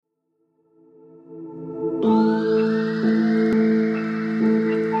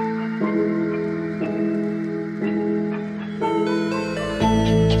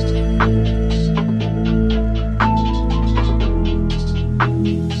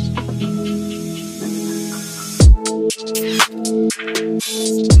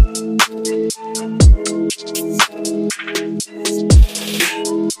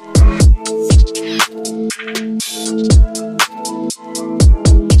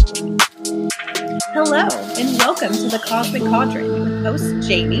Hello, and welcome to the Cosmic Cauldron with host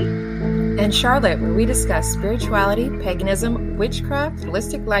Jamie and Charlotte, where we discuss spirituality, paganism, witchcraft,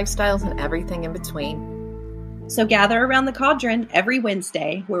 holistic lifestyles, and everything in between. So gather around the cauldron every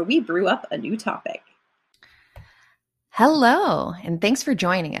Wednesday where we brew up a new topic. Hello, and thanks for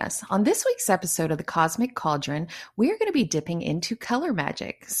joining us. On this week's episode of the Cosmic Cauldron, we are going to be dipping into color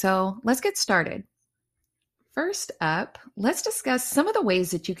magic. So let's get started. First up, let's discuss some of the ways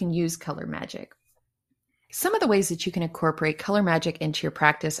that you can use color magic. Some of the ways that you can incorporate color magic into your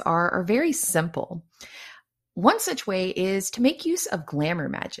practice are very simple. One such way is to make use of glamour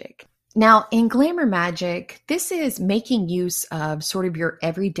magic. Now, in glamour magic, this is making use of sort of your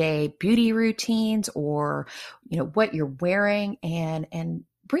everyday beauty routines or, what you're wearing and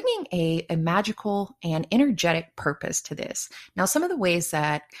bringing a magical and energetic purpose to this. Now, some of the ways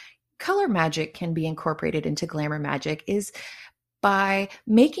that color magic can be incorporated into glamour magic is by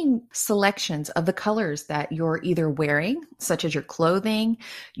making selections of the colors that you're either wearing, such as your clothing,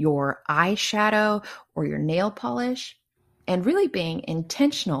 your eyeshadow, or your nail polish, and really being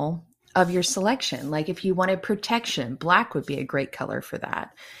intentional of your selection. Like if you wanted protection, black would be a great color for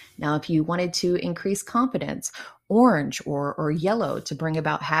that. Now, if you wanted to increase confidence, orange or yellow to bring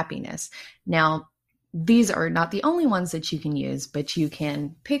about happiness. Now, these are not the only ones that you can use, but you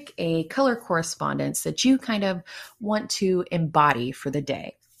can pick a color correspondence that you kind of want to embody for the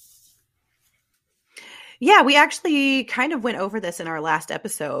day. Yeah, we actually kind of went over this in our last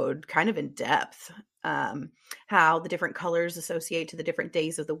episode, kind of in depth, how the different colors associate to the different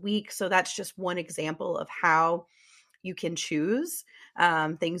days of the week. So that's just one example of how you can choose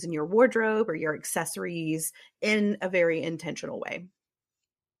things in your wardrobe or your accessories in a very intentional way.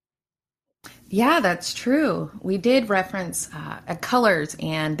 Yeah, that's true. We did reference colors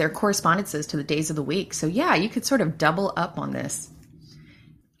and their correspondences to the days of the week. So yeah, you could sort of double up on this.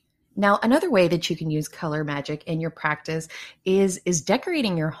 Now, another way that you can use color magic in your practice is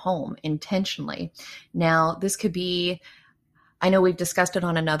decorating your home intentionally. Now, this could be, I know we've discussed it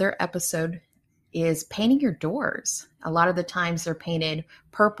on another episode, is painting your doors. A lot of the times they're painted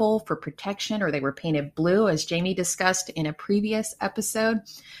purple for protection, or they were painted blue, as Jamie discussed in a previous episode.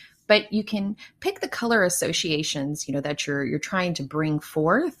 But you can pick the color associations, that you're trying to bring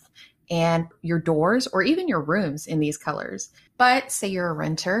forth, and your doors or even your rooms in these colors. But say you're a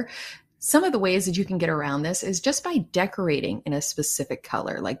renter, some of the ways that you can get around this is just by decorating in a specific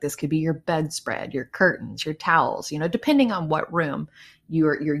color. Like this could be your bedspread, your curtains, your towels, depending on what room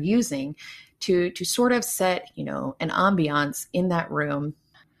you're using to sort of set, an ambiance in that room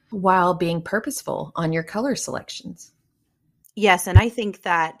while being purposeful on your color selections. Yes, and I think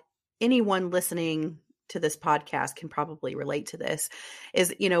that anyone listening to this podcast can probably relate to this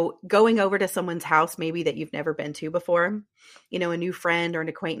is, going over to someone's house maybe that you've never been to before, a new friend or an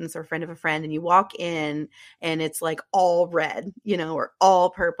acquaintance or friend of a friend, and you walk in and it's like all red, or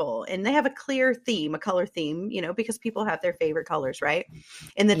all purple, and they have a clear theme, a color theme, because people have their favorite colors, right?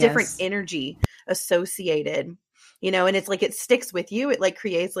 And the different energy associated, and it's like it sticks with you. It like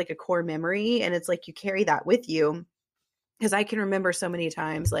creates like a core memory, and it's like you carry that with you. Because I can remember so many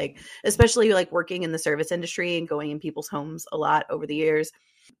times, like, especially like working in the service industry and going in people's homes a lot over the years,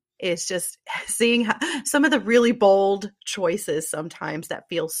 it's just seeing some of the really bold choices sometimes that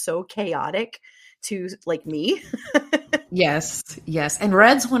feel so chaotic to like me. Yes. And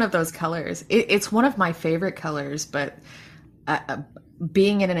red's one of those colors. It's one of my favorite colors, but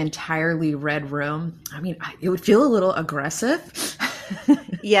being in an entirely red room, it would feel a little aggressive.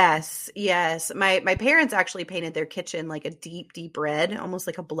 Yes. My parents actually painted their kitchen like a deep, deep red, almost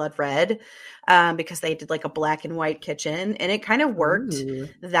like a blood red, because they did like a black and white kitchen, and it kind of worked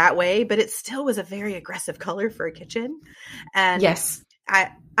that way, but it still was a very aggressive color for a kitchen. And yes,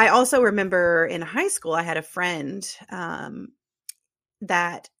 I also remember in high school, I had a friend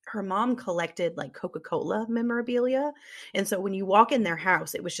that her mom collected like Coca-Cola memorabilia. And so when you walk in their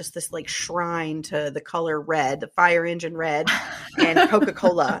house, it was just this like shrine to the color red, the fire engine red and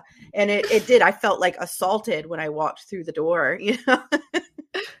Coca-Cola. And it did. I felt like assaulted when I walked through the door,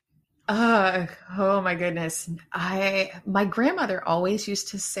 Oh my goodness. My grandmother always used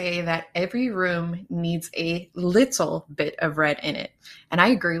to say that every room needs a little bit of red in it. And I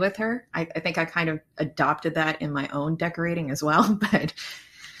agree with her. I think I kind of adopted that in my own decorating as well. But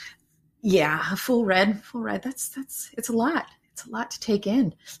yeah, full red. It's a lot. It's a lot to take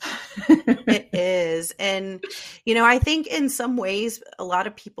in. It is. And, I think in some ways, a lot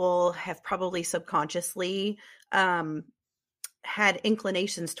of people have probably subconsciously, had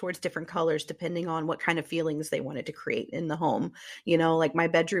inclinations towards different colors depending on what kind of feelings they wanted to create in the home. Like my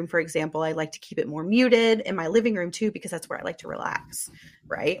bedroom, for example, I like to keep it more muted, and my living room too, because that's where I like to relax.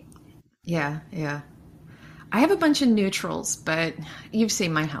 Right. Yeah, yeah. I have a bunch of neutrals, but you've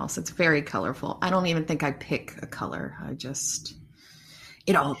seen my house. It's very colorful. I don't even think I pick a color.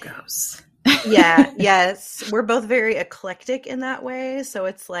 It all goes. Yeah, yes. We're both very eclectic in that way. So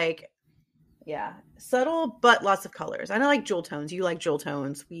it's like, yeah, subtle, but lots of colors. And I like jewel tones. You like jewel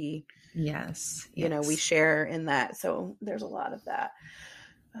tones. Yes, We yes. share in that. So there's a lot of that.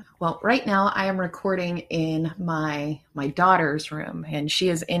 Well, right now I am recording in my daughter's room, and she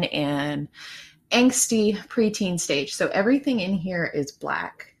is in an angsty preteen stage. So everything in here is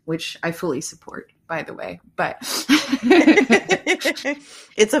black, which I fully support, by the way. But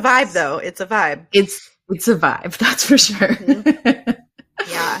It's a vibe, though. It's a vibe. It's a vibe, that's for sure. Mm-hmm.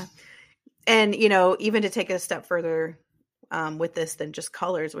 Yeah. And, even to take it a step further with this than just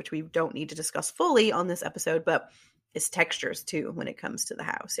colors, which we don't need to discuss fully on this episode, but it's textures too when it comes to the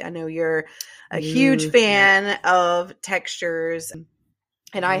house. I know you're a huge fan of textures,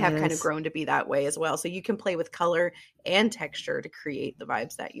 and I have kind of grown to be that way as well. So you can play with color and texture to create the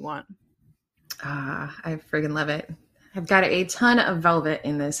vibes that you want. I friggin' love it. I've got a ton of velvet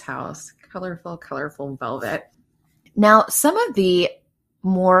in this house. Colorful velvet. Now, some of the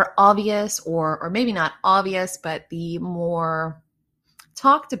more obvious, or maybe not obvious, but the more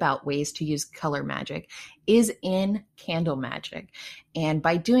talked about ways to use color magic is in candle magic. And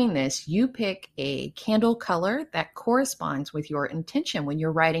by doing this, you pick a candle color that corresponds with your intention when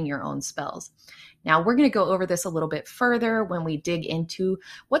you're writing your own spells. Now, we're going to go over this a little bit further when we dig into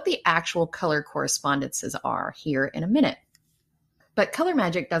what the actual color correspondences are here in a minute. But color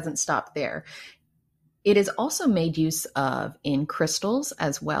magic doesn't stop there. It is also made use of in crystals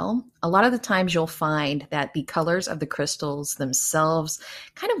as well. A lot of the times you'll find that the colors of the crystals themselves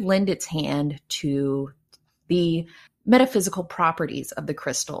kind of lend its hand to the metaphysical properties of the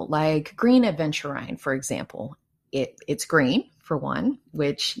crystal, like green aventurine, for example. It's green, for one,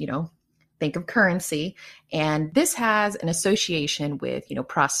 which, think of currency. And this has an association with,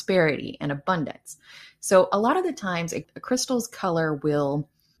 prosperity and abundance. So a lot of the times a crystal's color will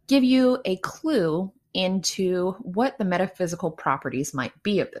give you a clue into what the metaphysical properties might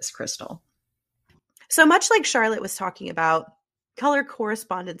be of this crystal. So much like Charlotte was talking about color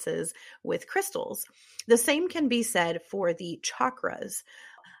correspondences with crystals, the same can be said for the chakras.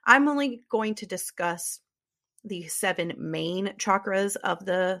 I'm only going to discuss the 7 main chakras of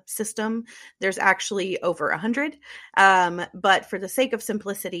the system. There's actually over 100. But for the sake of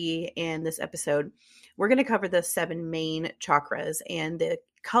simplicity in this episode, we're going to cover the 7 main chakras and the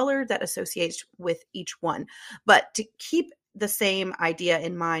color that associates with each one. But to keep the same idea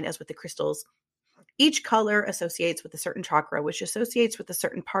in mind as with the crystals, each color associates with a certain chakra, which associates with a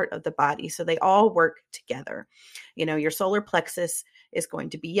certain part of the body. So they all work together. Your solar plexus is going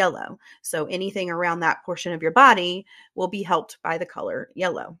to be yellow. So anything around that portion of your body will be helped by the color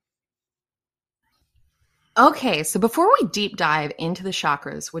yellow. Okay, so before we deep dive into the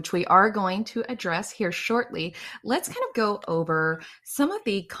chakras, which we are going to address here shortly, let's kind of go over some of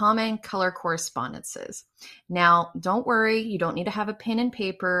the common color correspondences. Now, don't worry, you don't need to have a pen and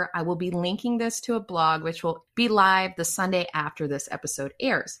paper. I will be linking this to a blog, which will be live the Sunday after this episode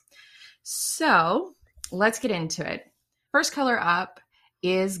airs. So let's get into it. First color up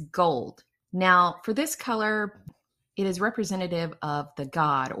is gold. Now, for this color, it is representative of the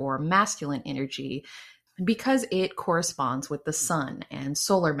god or masculine energy, because it corresponds with the sun and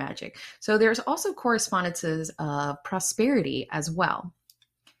solar magic. So there's also correspondences of prosperity as well.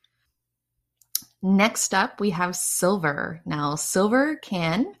 Next up, we have silver. Now, silver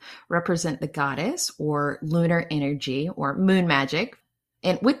can represent the goddess or lunar energy or moon magic.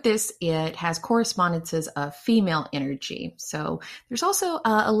 And with this, it has correspondences of female energy. So there's also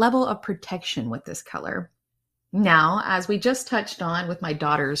a level of protection with this color. Now, as we just touched on with my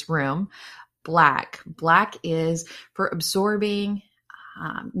daughter's room, Black is for absorbing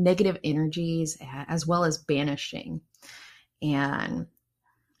negative energies as well as banishing. And,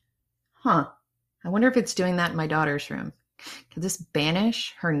 I wonder if it's doing that in my daughter's room. Could this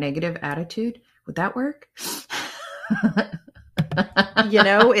banish her negative attitude? Would that work?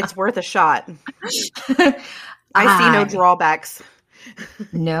 It's worth a shot. I see no drawbacks.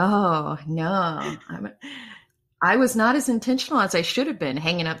 No. I was not as intentional as I should have been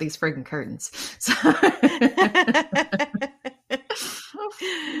hanging up these friggin' curtains. So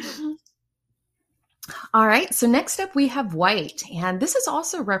all right, so next up we have white, and this is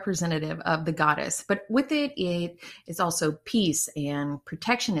also representative of the goddess, but with it is also peace and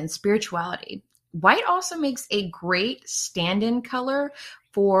protection and spirituality. White also makes a great stand-in color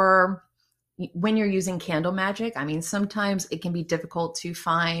for, when you're using candle magic, I mean, sometimes it can be difficult to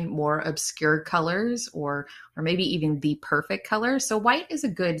find more obscure colors or maybe even the perfect color. So white is a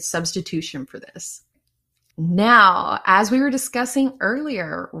good substitution for this. Now, as we were discussing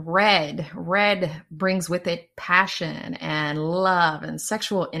earlier, red brings with it passion and love and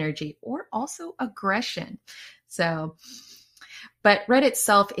sexual energy, or also aggression. So, but red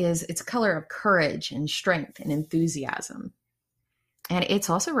itself it's a color of courage and strength and enthusiasm. And it's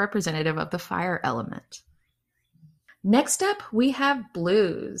also representative of the fire element. Next up, we have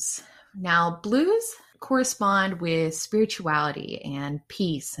blues. Now, blues correspond with spirituality and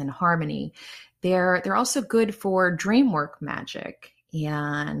peace and harmony. They're also good for dream work magic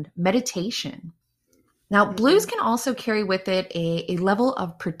and meditation. Now, blues can also carry with it a level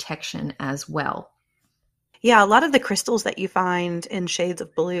of protection as well. Yeah, a lot of the crystals that you find in shades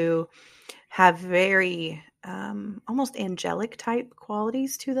of blue have very almost angelic type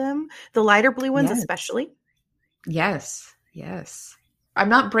qualities to them. The lighter blue ones, especially. Yes. I'm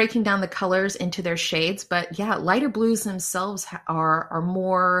not breaking down the colors into their shades, but yeah, lighter blues themselves are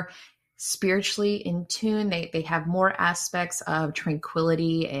more spiritually in tune. They have more aspects of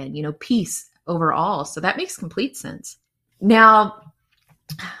tranquility and, peace overall. So that makes complete sense. Now,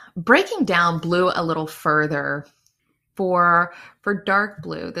 breaking down blue a little further, for dark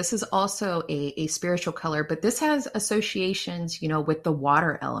blue, this is also a spiritual color, but this has associations, with the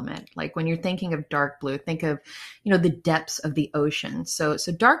water element. Like when you're thinking of dark blue, think of, the depths of the ocean. So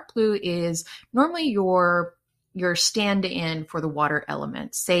dark blue is normally your stand-in for the water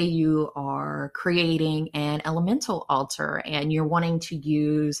element. Say you are creating an elemental altar and you're wanting to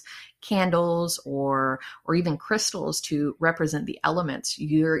use candles or even crystals to represent the elements.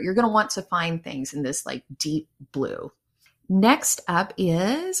 You're going to want to find things in this like deep blue. Next up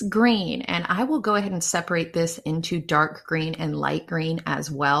is green, and I will go ahead and separate this into dark green and light green as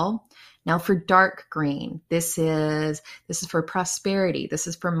well. Now for dark green, this is for prosperity. This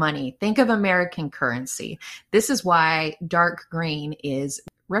is for money. Think of American currency. This is why dark green is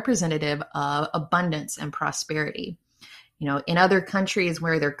representative of abundance and prosperity. In other countries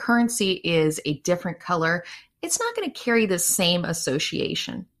where their currency is a different color, it's not going to carry the same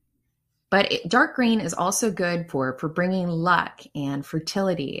association. But dark green is also good for bringing luck and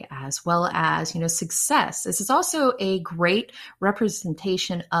fertility, as well as, success. This is also a great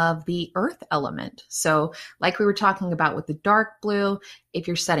representation of the earth element. So like we were talking about with the dark blue, if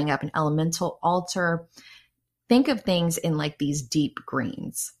you're setting up an elemental altar, think of things in like these deep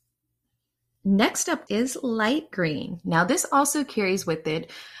greens. Next up is light green. Now this also carries with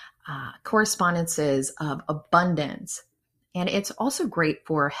it correspondences of abundance. And it's also great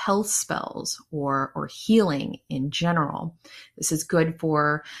for health spells or healing in general. This is good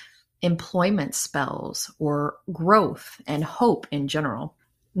for employment spells or growth and hope in general.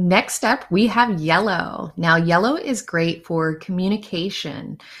 Next up, we have yellow. Now, yellow is great for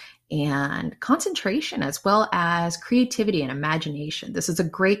communication and concentration, as well as creativity and imagination. This is a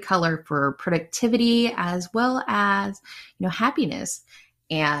great color for productivity as well as, happiness.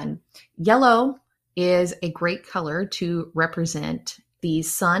 And yellow is a great color to represent the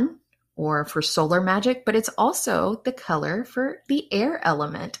sun or for solar magic, but it's also the color for the air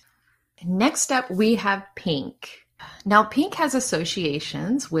element. Next up, we have pink. Now, pink has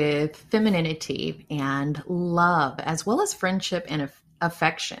associations with femininity and love, as well as friendship and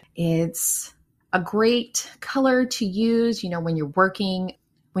affection. It's a great color to use, when you're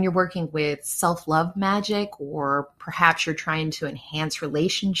working with self-love magic, or perhaps you're trying to enhance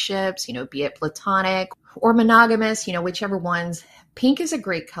relationships, be it platonic or monogamous, whichever ones. Pink is a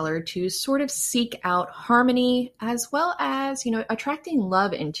great color to sort of seek out harmony as well as, attracting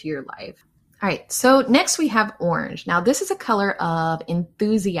love into your life. All right, so next we have orange. Now this is a color of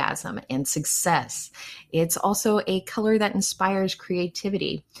enthusiasm and success. It's also a color that inspires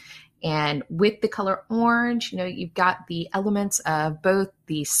creativity. And with the color orange, you've got the elements of both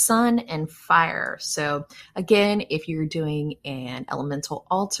the sun and fire. So again, if you're doing an elemental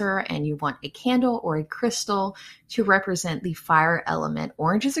altar and you want a candle or a crystal to represent the fire element,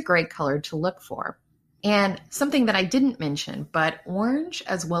 orange is a great color to look for. And something that I didn't mention, but orange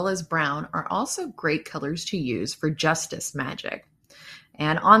as well as brown are also great colors to use for justice magic.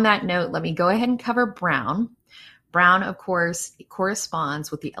 And on that note, let me go ahead and cover brown. Brown, of course,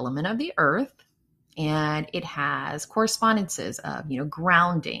 corresponds with the element of the earth, and it has correspondences of,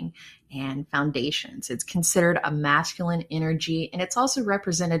 grounding and foundations. It's considered a masculine energy, and it's also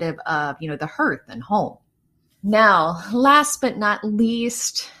representative of, the hearth and home. Now, last but not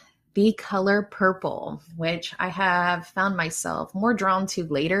least, the color purple, which I have found myself more drawn to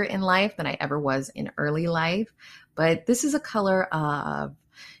later in life than I ever was in early life. But this is a color of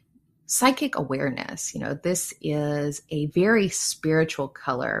psychic awareness. This is a very spiritual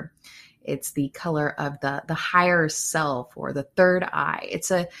color. It's the color of the higher self or the third eye.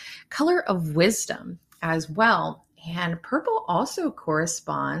 It's a color of wisdom as well. And purple also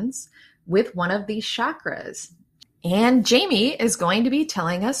corresponds with one of these chakras. And Jamie is going to be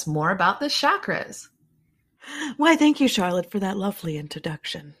telling us more about the chakras. Why, thank you, Charlotte, for that lovely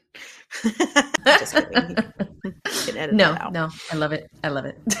introduction. Just kidding. You can edit that out. No, I love it. I love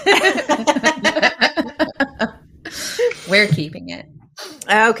it. We're keeping it.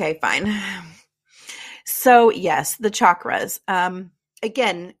 Okay, fine. So yes, the chakras.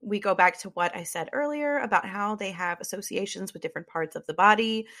 Again, we go back to what I said earlier about how they have associations with different parts of the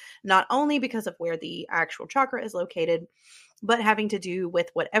body, not only because of where the actual chakra is located, but having to do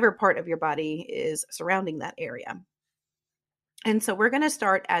with whatever part of your body is surrounding that area. And so we're going to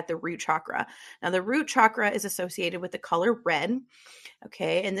start at the root chakra. Now, the root chakra is associated with the color red.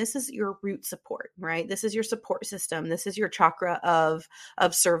 Okay. And this is your root support, right? This is your support system. This is your chakra of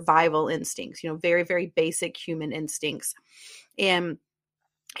survival instincts, very, very basic human instincts. And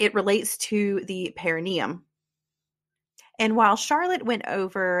it relates to the perineum. And while Charlotte went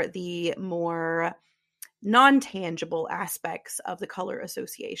over the more non-tangible aspects of the color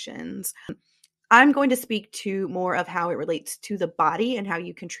associations, I'm going to speak to more of how it relates to the body and how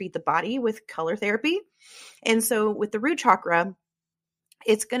you can treat the body with color therapy. And so with the root chakra,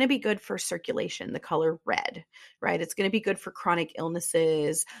 it's going to be good for circulation, the color red, right? It's going to be good for chronic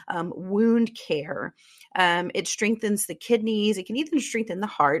illnesses, wound care. It strengthens the kidneys. It can even strengthen the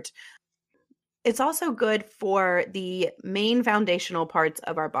heart. It's also good for the main foundational parts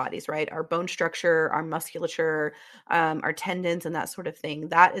of our bodies, right? Our bone structure, our musculature, our tendons, and that sort of thing.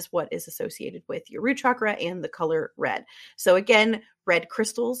 That is what is associated with your root chakra and the color red. So again, red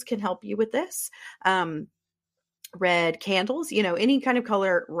crystals can help you with this. Red candles, any kind of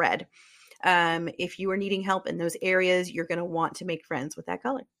color red. If you are needing help in those areas, you're going to want to make friends with that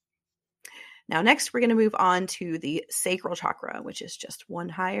color. Now, next, we're going to move on to the sacral chakra, which is just one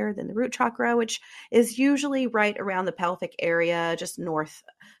higher than the root chakra, which is usually right around the pelvic area, just north,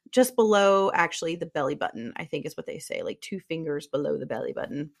 just below actually the belly button, I think is what they say, like 2 fingers below the belly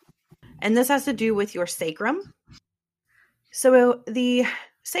button. And this has to do with your sacrum. So the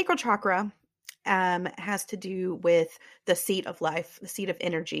sacral chakra has to do with the seat of life, the seat of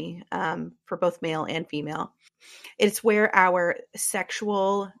energy for both male and female. It's where our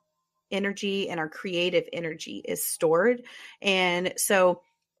sexual energy and our creative energy is stored. And so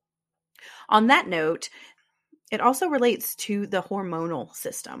on that note, it also relates to the hormonal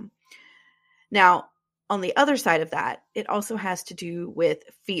system. Now, on the other side of that, it also has to do with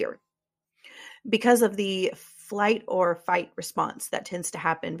fear because of the flight or fight response that tends to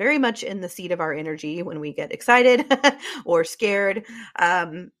happen very much in the seat of our energy when we get excited or scared.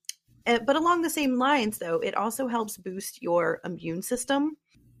 But along the same lines, though, it also helps boost your immune system.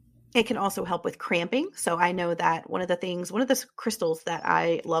 It can also help with cramping. So I know that one of the crystals that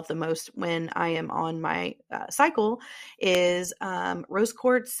I love the most when I am on my cycle is rose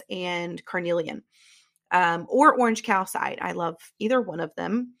quartz and carnelian or orange calcite. I love either one of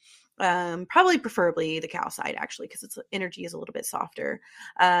them. Probably preferably the calcite actually, because its energy is a little bit softer.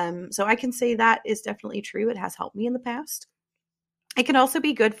 So I can say that is definitely true. It has helped me in the past. It can also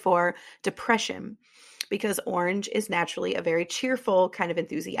be good for depression because orange is naturally a very cheerful, kind of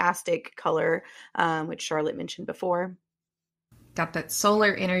enthusiastic color, which Charlotte mentioned before. Got that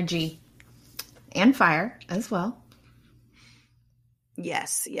solar energy and fire as well.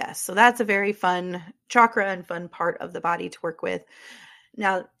 Yes. So that's a very fun chakra and fun part of the body to work with.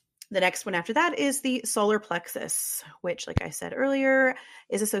 Now, the next one after that is the solar plexus, which, like I said earlier,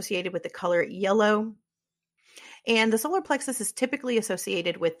 is associated with the color yellow. And the solar plexus is typically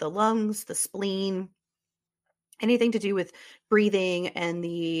associated with the lungs, the spleen, anything to do with breathing and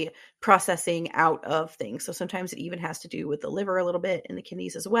the processing out of things. So sometimes it even has to do with the liver a little bit and the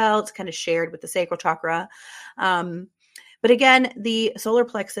kidneys as well. It's kind of shared with the sacral chakra. But again, the solar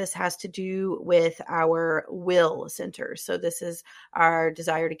plexus has to do with our will center. So this is our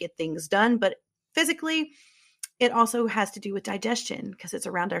desire to get things done. But physically, it also has to do with digestion because it's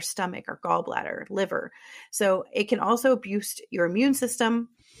around our stomach, our gallbladder, liver. So it can also boost your immune system,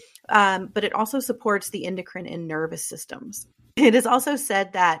 but it also supports the endocrine and nervous systems. It is also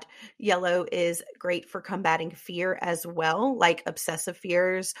said that yellow is great for combating fear as well, like obsessive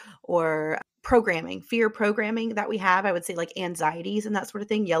fears or fear programming that we have. I would say like anxieties and that sort of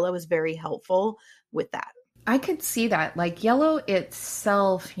thing. Yellow is very helpful with that. I could see that. Like yellow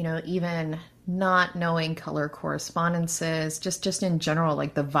itself, even not knowing color correspondences, just in general,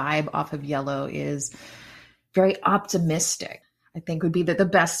 like the vibe off of yellow is very optimistic. I think would be the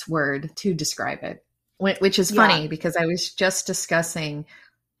best word to describe it. Which is Yeah. funny because I was just discussing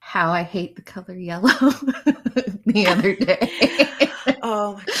how I hate the color yellow the other day.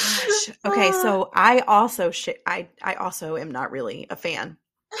 Oh my gosh. Okay, so I also I also am not really a fan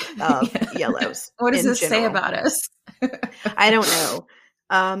of Yeah. yellows What does in this say general. about us? I don't know.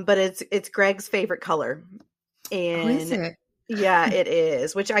 But it's Greg's favorite color. Oh, is And it? yeah, it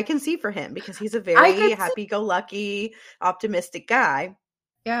is, which I can see for him because he's a I very could see, happy-go-lucky, optimistic guy.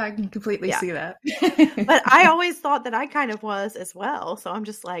 yeah, I can completely Yeah. see that. But I always thought that I kind of was as well. So I'm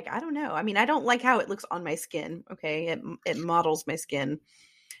just like, I don't know. I mean, I don't like how it looks on my skin. Okay. It models my skin.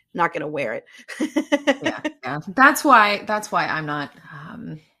 Not going to wear Yeah, it. yeah. That's why I'm not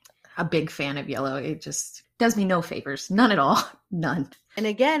a big fan of yellow. It just does me no favors. None at all. None. And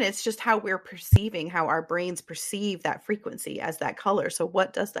again, it's just how we're perceiving, how our brains perceive that frequency as that color. So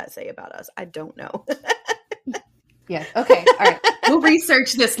what does that say about us? I don't know. Yeah. Okay. All right. We'll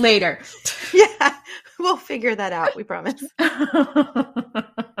research this later. Yeah, we'll figure that out. We promise.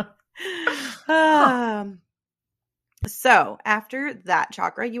 So after that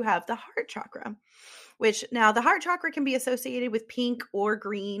chakra, you have the heart chakra, which now the heart chakra can be associated with pink or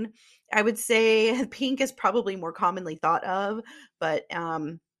green. I would say pink is probably more commonly thought of, but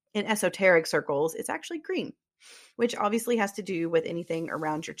in esoteric circles, it's actually green, which obviously has to do with anything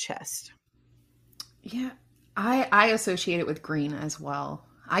around your chest. Yeah. I associate it with green as well.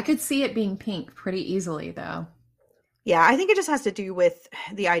 I could see it being pink pretty easily though. Yeah, I think it just has to do with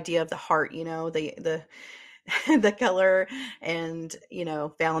the idea of the heart, the the color, and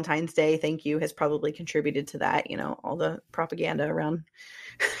Valentine's Day, thank you, has probably contributed to that, all the propaganda around.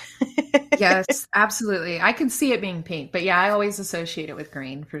 Yes, absolutely. I could see it being pink, but yeah, I always associate it with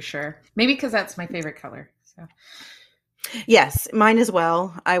green for sure. Maybe because that's my favorite color. So Yes, mine as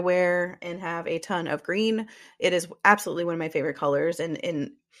well. I wear and have a ton of green. It is absolutely one of my favorite colors.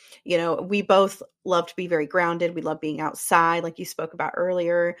 And we both love to be very grounded. We love being outside, like you spoke about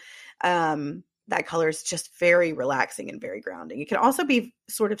earlier. That color is just very relaxing and very grounding. It can also be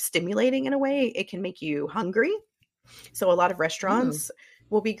sort of stimulating in a way. It can make you hungry. So a lot of ooh, restaurants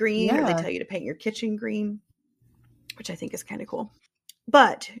will be green, or they yeah. tell you to paint your kitchen green, which I think is kind of cool.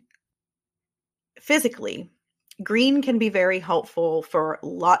 But physically, green can be very helpful for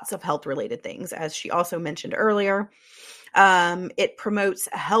lots of health related things, as she also mentioned earlier. It promotes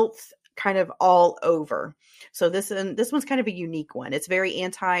health kind of all over. So this one's kind of a unique one. It's very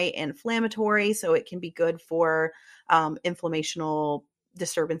anti-inflammatory, so it can be good for inflammational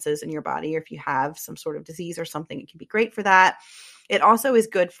disturbances in your body, or if you have some sort of disease or something, it can be great for that. It also is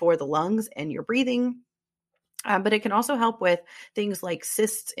good for the lungs and your breathing. But it can also help with things like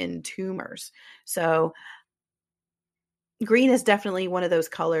cysts and tumors. So green is definitely one of those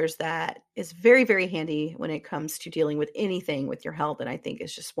colors that is very, very handy when it comes to dealing with anything with your health. And I think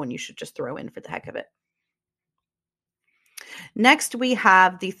it's just one you should just throw in for the heck of it. Next, we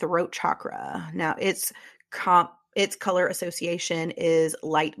have the throat chakra. Now, its color association is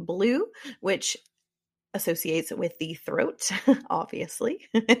light blue, which associates with the throat, obviously.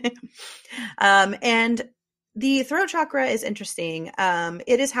 And the throat chakra is interesting.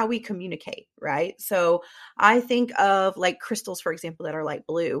 It is how we communicate, right? So I think of like crystals, for example, that are light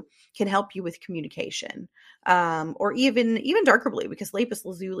blue can help you with communication, or even darker blue, because lapis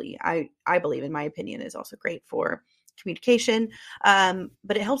lazuli, I believe, in my opinion, is also great for communication.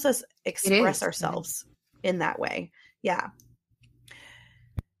 But it helps us It express is. ourselves in that way. Yeah.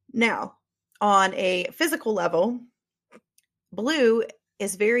 Now, on a physical level, blue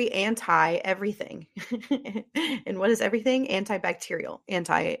is very anti everything. And what is everything? Antibacterial,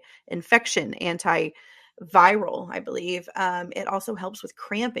 anti-infection, antiviral, I believe. It also helps with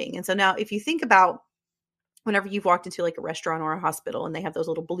cramping. And so now if you think about whenever you've walked into like a restaurant or a hospital and they have those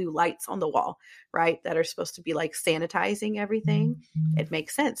little blue lights on the wall, right, that are supposed to be like sanitizing everything, it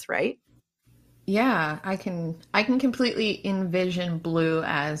makes sense, right? Yeah, I can completely envision blue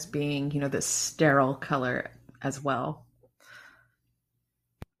as being, this sterile color as well.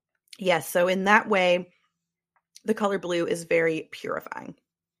 Yes. So in that way, the color blue is very purifying.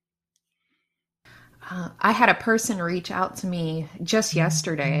 I had a person reach out to me just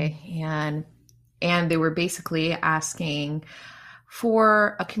yesterday, and they were basically asking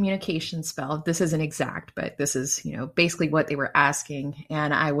for a communication spell. This isn't exact, but this is, basically what they were asking.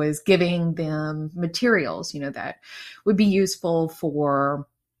 And I was giving them materials, that would be useful for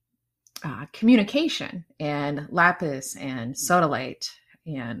communication, and lapis and sodalite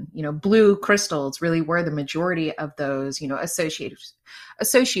and blue crystals really were the majority of those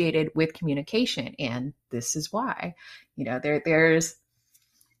associated with communication. And this is why there's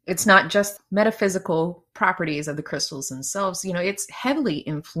It's not just metaphysical properties of the crystals themselves. It's heavily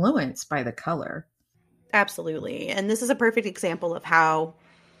influenced by the color. Absolutely. And this is a perfect example of how,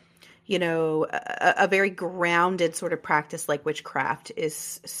 a very grounded sort of practice like witchcraft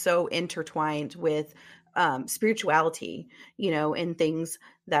is so intertwined with spirituality, and things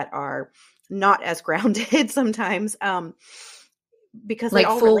that are not as grounded sometimes, because they Like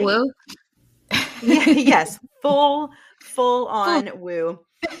all full relate. woo. Yeah, yes, full Full. on woo.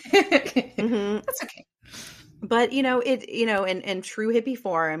 Hmm. That's okay. But in true hippie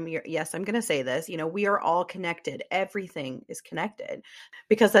form, yes, I'm going to say this, we are all connected. Everything is connected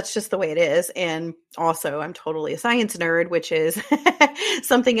because that's just the way it is. And also, I'm totally a science nerd, which is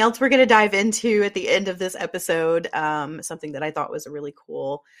something else we're going to dive into at the end of this episode. Something that I thought was a really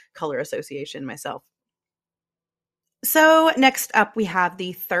cool color association myself. So next up, we have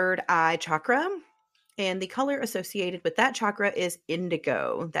the third eye chakra. And the color associated with that chakra is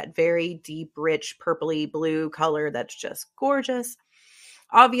indigo, that very deep, rich, purpley blue color that's just gorgeous.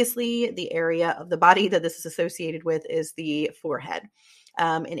 Obviously, the area of the body that this is associated with is the forehead,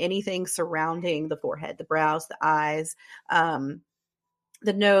 and anything surrounding the forehead, the brows, the eyes,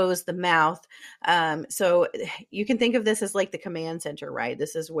 the nose, the mouth. So you can think of this as like the command center, right?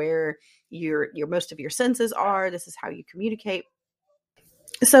 This is where your most of your senses are. This is how you communicate.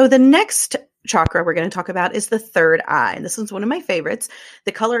 So the next chakra we're going to talk about is the third eye. And this one's one of my favorites.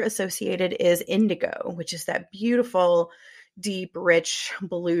 The color associated is indigo, which is that beautiful, deep, rich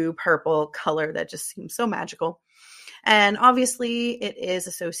blue purple color that just seems so magical. And obviously it is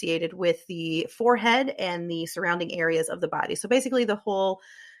associated with the forehead and the surrounding areas of the body. So basically the whole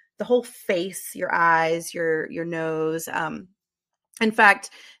face, your eyes, your nose. In fact,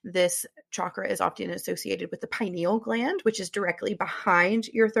 this chakra is often associated with the pineal gland, which is directly behind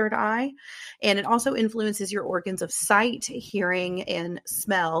your third eye. And it also influences your organs of sight, hearing, and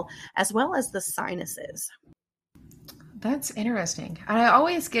smell, as well as the sinuses. That's interesting. I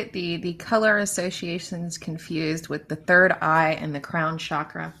always get the color associations confused with the third eye and the crown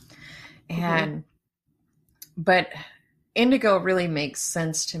chakra. And but indigo really makes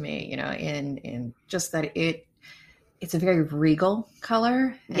sense to me, in just that it's a very regal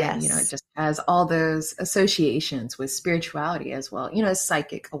color. And, Yes. it just has all those associations with spirituality as well,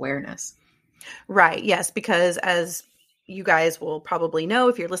 psychic awareness. Right. Yes. Because as you guys will probably know,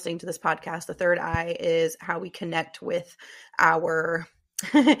 if you're listening to this podcast, the third eye is how we connect with our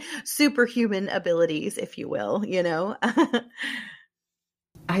superhuman abilities, if you will,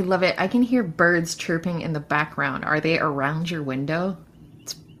 I love it. I can hear birds chirping in the background. Are they around your window?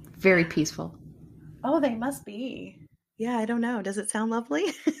 It's very peaceful. Oh, they must be. Yeah, I don't know. Does it sound lovely?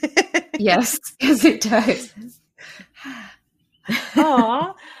 Yes, it does.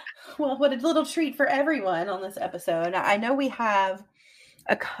 Aw. Well, what a little treat for everyone on this episode. I know we have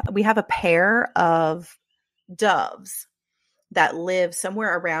a pair of doves that live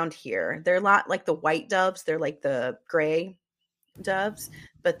somewhere around here. They're not like the white doves, they're like the gray doves,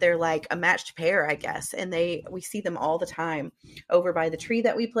 but they're like a matched pair, I guess. And we see them all the time over by the tree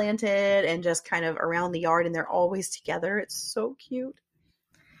that we planted and just kind of around the yard, and they're always together. It's so cute.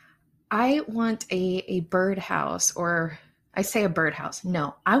 I want a birdhouse, or I say a birdhouse.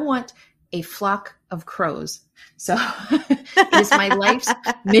 No, I want a flock of crows. So it is my life's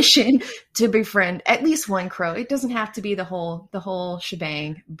mission to befriend at least one crow. It doesn't have to be the whole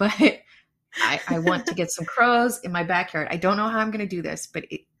shebang, but I want to get some crows in my backyard. I don't know how I'm going to do this, but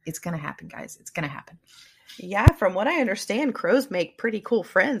it's going to happen, guys. It's going to happen. Yeah, from what I understand, crows make pretty cool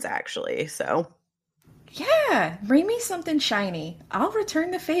friends, actually. So, yeah, bring me something shiny. I'll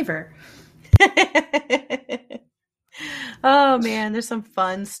return the favor. Oh man, there's some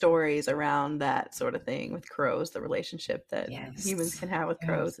fun stories around that sort of thing with crows, the relationship that humans can have with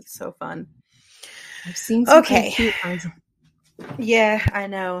crows. It's so fun. I've seen some cute ones. Yeah, I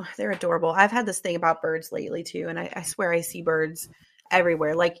know. They're adorable. I've had this thing about birds lately too, and I swear I see birds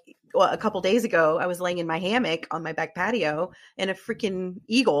everywhere. Like, a couple days ago, I was laying in my hammock on my back patio, and a freaking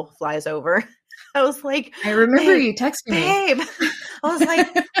eagle flies over. I was like, I remember you texting me. Babe. I was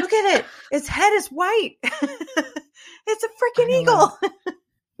like, look at it. Its head is white. It's a freaking eagle.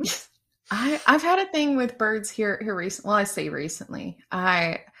 I've had a thing with birds here recently. Well, I say recently.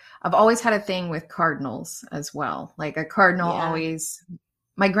 I've always had a thing with cardinals as well. Like a cardinal always,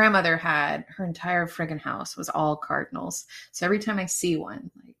 my grandmother had her entire friggin' house was all cardinals. So every time I see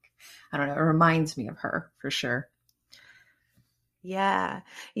one, like, I don't know, it reminds me of her for sure. Yeah.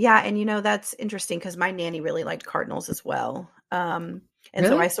 Yeah. And that's interesting because my nanny really liked cardinals as well. And Really?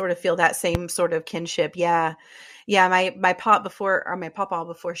 so I sort of feel that same sort of kinship. Yeah. Yeah, my papa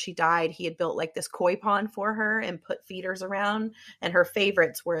before she died, he had built like this koi pond for her and put feeders around. And her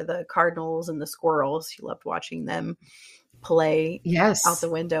favorites were the cardinals and the squirrels. She loved watching them play out Yes. the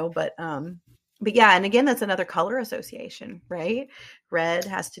window. But yeah, and again, that's another color association, right? Red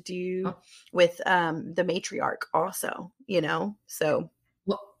has to do Oh, with the matriarch also, so.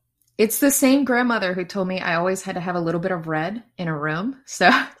 well, it's the same grandmother who told me I always had to have a little bit of red in a room. So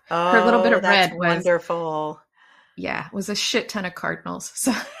her little bit Oh, of that's red was, wonderful. yeah, was a shit ton of cardinals.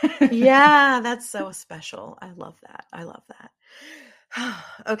 So Yeah, that's so special. I love that. I love that.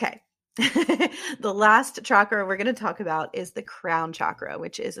 Okay. The last chakra we're going to talk about is the crown chakra,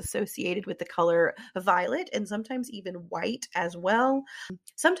 which is associated with the color violet and sometimes even white as well.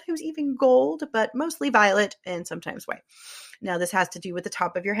 Sometimes even gold, but mostly violet and sometimes white. Now, this has to do with the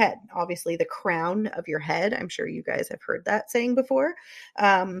top of your head. Obviously, the crown of your head. I'm sure you guys have heard that saying before.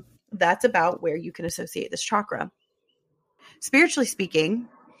 That's about where you can associate this chakra. Spiritually speaking,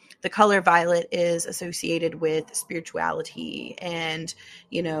 the color violet is associated with spirituality and,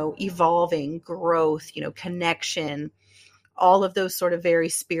 evolving growth, connection, all of those sort of very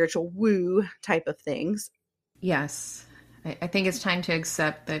spiritual woo type of things. yes, I think it's time to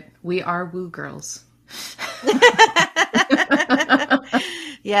accept that we are woo girls.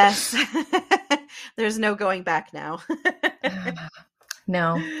 Yes. There's no going back now.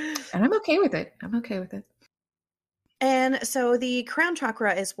 No, and I'm okay with it. I'm okay with it. And so the crown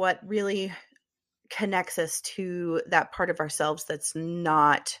chakra is what really connects us to that part of ourselves that's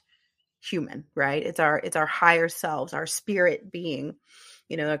not human, right? It's our higher selves, our spirit being,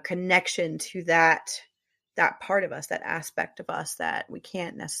 a connection to that part of us, that aspect of us that we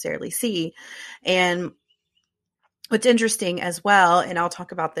can't necessarily see. And what's interesting as well, and I'll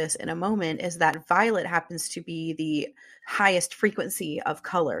talk about this in a moment, is that violet happens to be the highest frequency of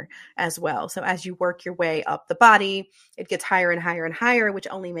color as well. So as you work your way up the body, it gets higher and higher and higher, which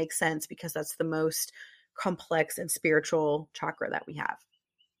only makes sense because that's the most complex and spiritual chakra that we have.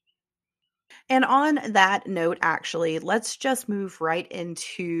 And on that note, actually, let's just move right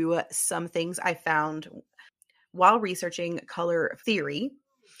into some things I found while researching color theory.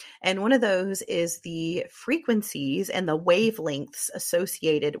 And one of those is the frequencies and the wavelengths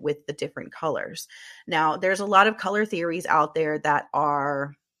associated with the different colors. Now, there's a lot of color theories out there that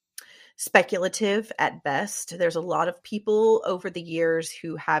are speculative at best. There's a lot of people over the years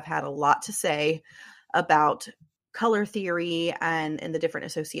who have had a lot to say about color theory and the different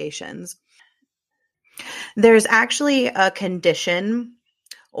associations. There's actually a condition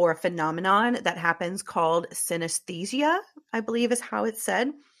or a phenomenon that happens called synesthesia, I believe is how it's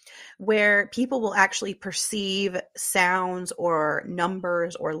said, where people will actually perceive sounds or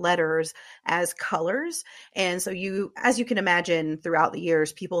numbers or letters as colors. And so as you can imagine, throughout the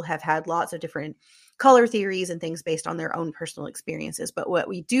years, people have had lots of different color theories and things based on their own personal experiences. But what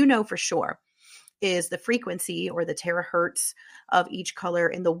we do know for sure is the frequency or the terahertz of each color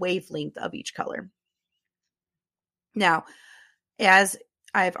and the wavelength of each color. Now, as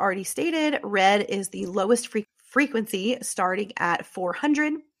I've already stated, red is the lowest frequency starting at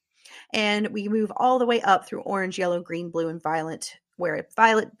 400. And we move all the way up through orange, yellow, green, blue, and violet, where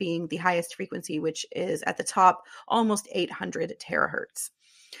violet being the highest frequency, which is at the top, almost 800 terahertz.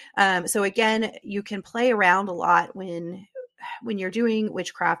 So again, you can play around a lot when you're doing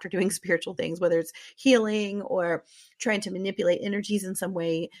witchcraft or doing spiritual things, whether it's healing or trying to manipulate energies in some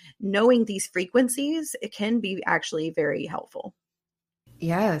way. Knowing these frequencies, it can be actually very helpful.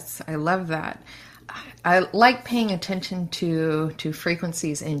 Yes, I love that. I like paying attention to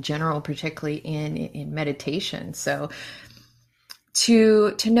frequencies in general, particularly in meditation. So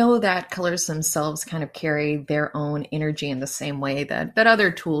to know that colors themselves kind of carry their own energy in the same way that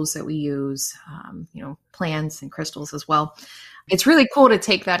other tools that we use, plants and crystals as well. It's really cool to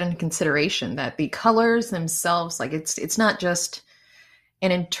take that into consideration, that the colors themselves, like it's not just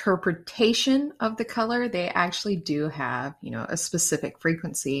an interpretation of the color. They actually do have, a specific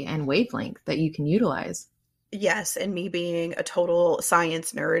frequency and wavelength that you can utilize. Yes, and me being a total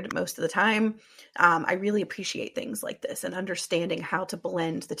science nerd most of the time, I really appreciate things like this and understanding how to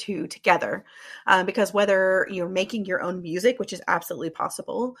blend the two together. Because whether you're making your own music, which is absolutely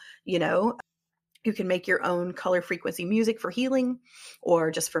possible, you can make your own color frequency music for healing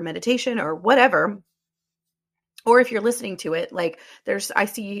or just for meditation or whatever. Or if you're listening to it, like I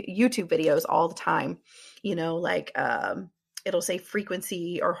see YouTube videos all the time, it'll say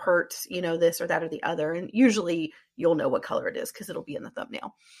frequency or hertz, this or that or the other. And usually you'll know what color it is because it'll be in the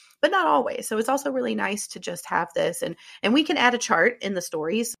thumbnail, but not always. So it's also really nice to just have this and we can add a chart in the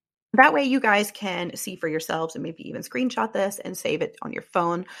stories. That way you guys can see for yourselves and maybe even screenshot this and save it on your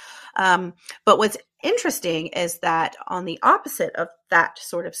phone. But what's interesting is that on the opposite of that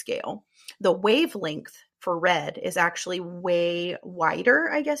sort of scale, the wavelength for red is actually way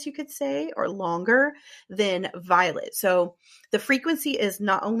wider, I guess you could say, or longer than violet. So the frequency is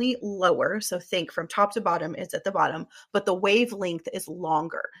not only lower, so think from top to bottom, it's at the bottom, but the wavelength is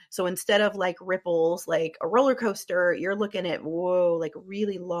longer. So instead of like ripples, like a roller coaster, you're looking at, whoa, like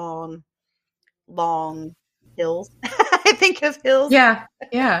really long hills. I think of hills. Yeah,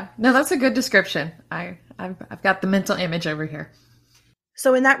 yeah. No, that's a good description. I've got the mental image over here.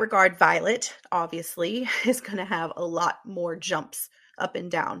 So in that regard, violet obviously is going to have a lot more jumps up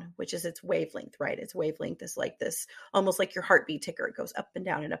and down, which is its wavelength, right? Its wavelength is like this, almost like your heartbeat ticker. It goes up and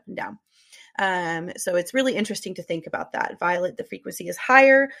down and up and down. So it's really interesting to think about that. Violet, the frequency is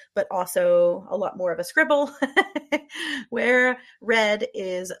higher, but also a lot more of a scribble, where red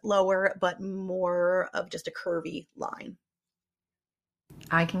is lower, but more of just a curvy line.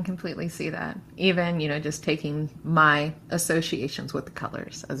 I can completely see that. Even, just taking my associations with the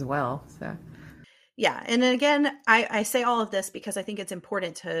colors as well. So yeah. And again, I say all of this because I think it's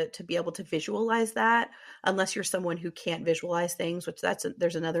important to be able to visualize that, unless you're someone who can't visualize things, which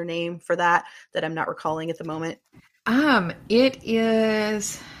there's another name for that I'm not recalling at the moment. It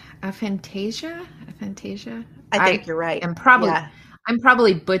is aphantasia. I think you're right. I'm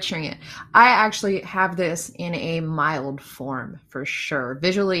probably butchering it. I actually have this in a mild form for sure.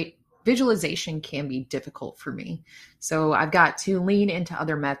 Visualization can be difficult for me. So I've got to lean into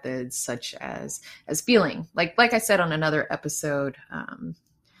other methods such as feeling. Like I said on another episode,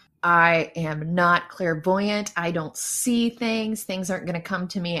 I am not clairvoyant. I don't see things. Things aren't going to come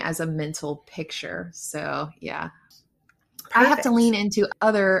to me as a mental picture. So yeah, perfect. I have to lean into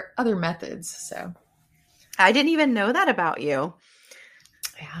other methods. So I didn't even know that about you.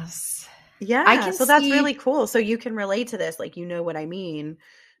 Yes. Yeah. So that's really cool. So you can relate to this. Like, you know what I mean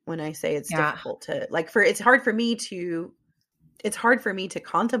when I say it's difficult to it's hard for me to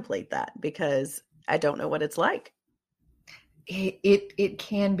contemplate that because I don't know what it's like. It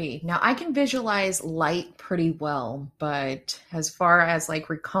can be. Now I can visualize light pretty well, but as far as like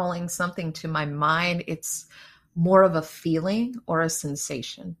recalling something to my mind, it's more of a feeling or a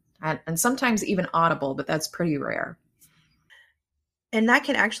sensation, and sometimes even audible, but that's pretty rare. And that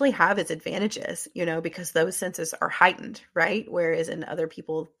can actually have its advantages, because those senses are heightened, right? Whereas in other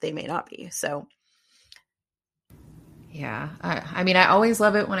people, they may not be. So. Yeah. I mean, I always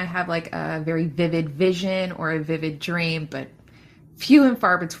love it when I have like a very vivid vision or a vivid dream, but few and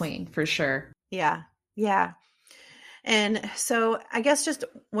far between for sure. Yeah. Yeah. And so I guess just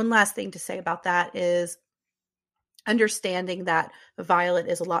one last thing to say about that is understanding that violet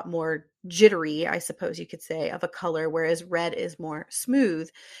is a lot more jittery, I suppose you could say, of a color, whereas red is more smooth.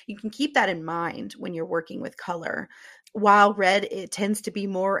 You can keep that in mind when you're working with color. While red, it tends to be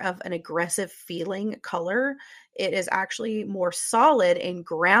more of an aggressive feeling color, it is actually more solid and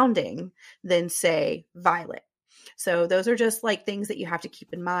grounding than, say, violet. So those are just like things that you have to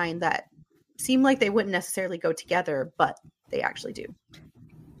keep in mind that seem like they wouldn't necessarily go together, but they actually do.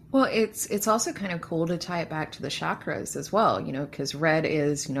 Well, it's also kind of cool to tie it back to the chakras as well, because red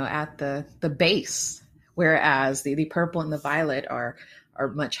is, at the base, whereas the purple and the violet are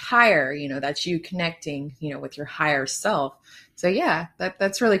much higher, that's you connecting, with your higher self. So yeah,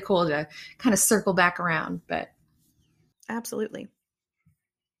 that's really cool to kind of circle back around, but. Absolutely.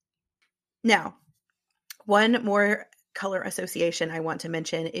 Now, one more color association I want to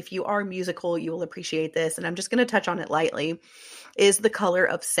mention, if you are musical, you will appreciate this, and I'm just going to touch on it lightly, is the color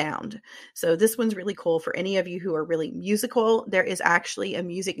of sound. So this one's really cool for any of you who are really musical. There is actually a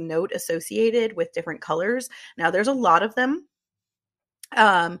music note associated with different colors. Now, there's a lot of them.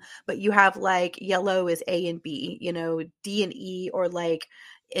 But you have like yellow is A and B, D and E, or like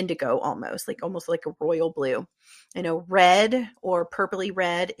indigo almost like a royal blue. Red or purpley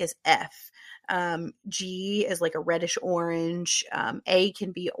red is F. G is like a reddish orange. A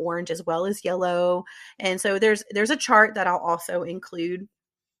can be orange as well as yellow. And so there's a chart that I'll also include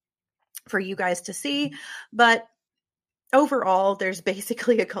for you guys to see. But overall, there's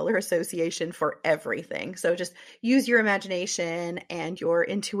basically a color association for everything. So just use your imagination and your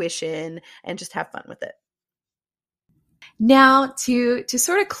intuition and just have fun with it. Now, to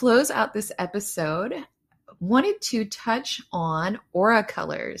sort of close out this episode, wanted to touch on aura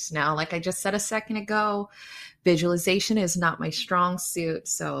colors. Now, like I just said a second ago, visualization is not my strong suit.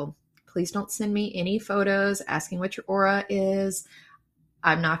 So please don't send me any photos asking what your aura is.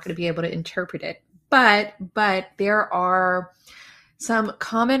 I'm not going to be able to interpret it. But there are some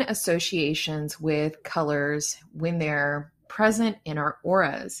common associations with colors when they're present in our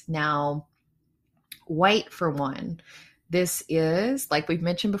auras. Now, white for one, this is, like we've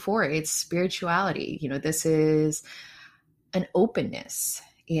mentioned before, it's spirituality. This is an openness.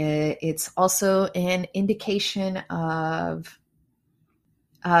 It's also an indication of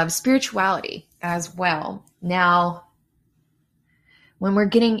spirituality as well. Now, when we're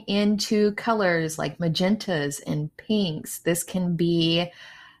getting into colors like magentas and pinks, this can be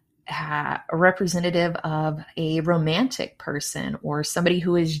a representative of a romantic person or somebody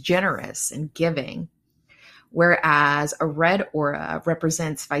who is generous and giving, whereas a red aura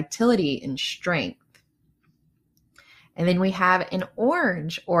represents vitality and strength. And then we have an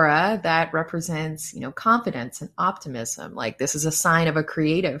orange aura that represents, confidence and optimism. Like this is a sign of a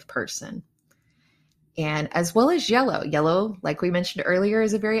creative person. And as well as yellow. Yellow, like we mentioned earlier,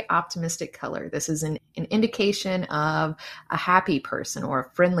 is a very optimistic color. This is an indication of a happy person or a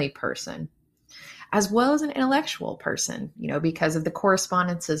friendly person, as well as an intellectual person, because of the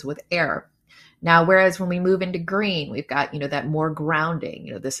correspondences with air. Now, whereas when we move into green, we've got, that more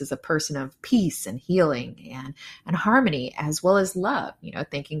grounding. This is a person of peace and healing and harmony, as well as love,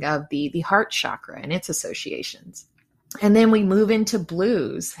 thinking of the heart chakra and its associations. And then we move into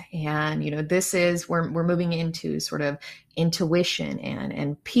blues, and, this is we're moving into sort of intuition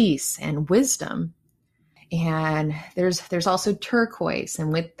and peace and wisdom. And there's also turquoise.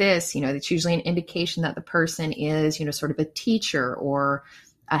 And with this, it's usually an indication that the person is, sort of a teacher or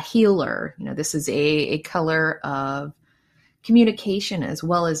a healer. This is a color of communication as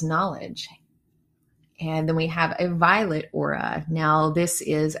well as knowledge. And then we have a violet aura. Now this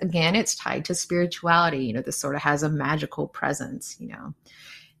is, again, it's tied to spirituality. This sort of has a magical presence,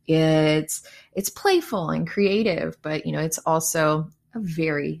 It's playful and creative, but, it's also a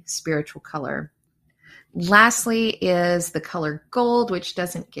very spiritual color. Lastly is the color gold, which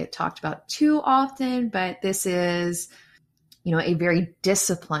doesn't get talked about too often, but this is, a very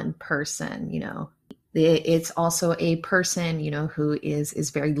disciplined person. It's also a person, who is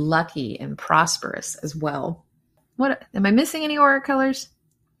very lucky and prosperous as well. What, am I missing any aura colors?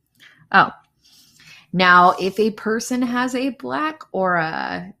 Oh, now if a person has a black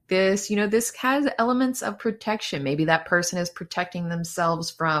aura, this has elements of protection. Maybe that person is protecting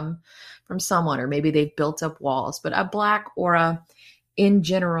themselves from someone, or maybe they've built up walls. But a black aura in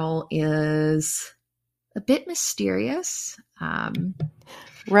general is a bit mysterious.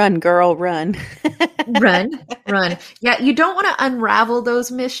 Run, girl, run. Run. Yeah, you don't want to unravel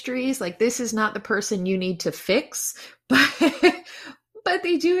those mysteries. Like, this is not the person you need to fix, but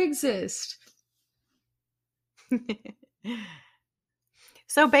they do exist.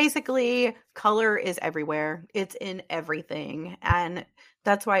 So basically, color is everywhere. It's in everything. And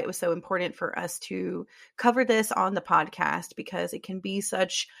that's why it was so important for us to cover this on the podcast, because it can be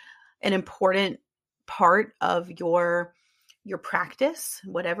such an important part of your practice,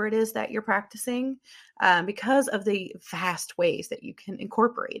 whatever it is that you're practicing, because of the vast ways that you can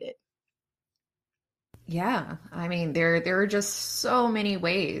incorporate it. Yeah, I mean, there are just so many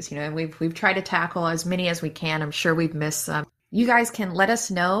ways, and we've tried to tackle as many as we can. I'm sure we've missed some. You guys can let us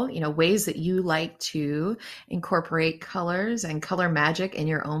know, ways that you like to incorporate colors and color magic in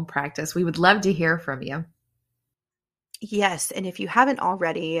your own practice. We would love to hear from you. Yes. And if you haven't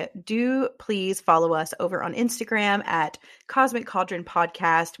already, do please follow us over on Instagram at Cosmic Cauldron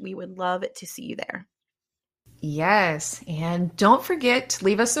Podcast. We would love to see you there. Yes. And don't forget to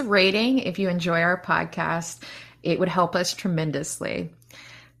leave us a rating if you enjoy our podcast. It would help us tremendously.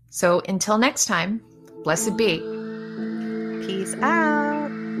 So until next time, blessed be. Peace out.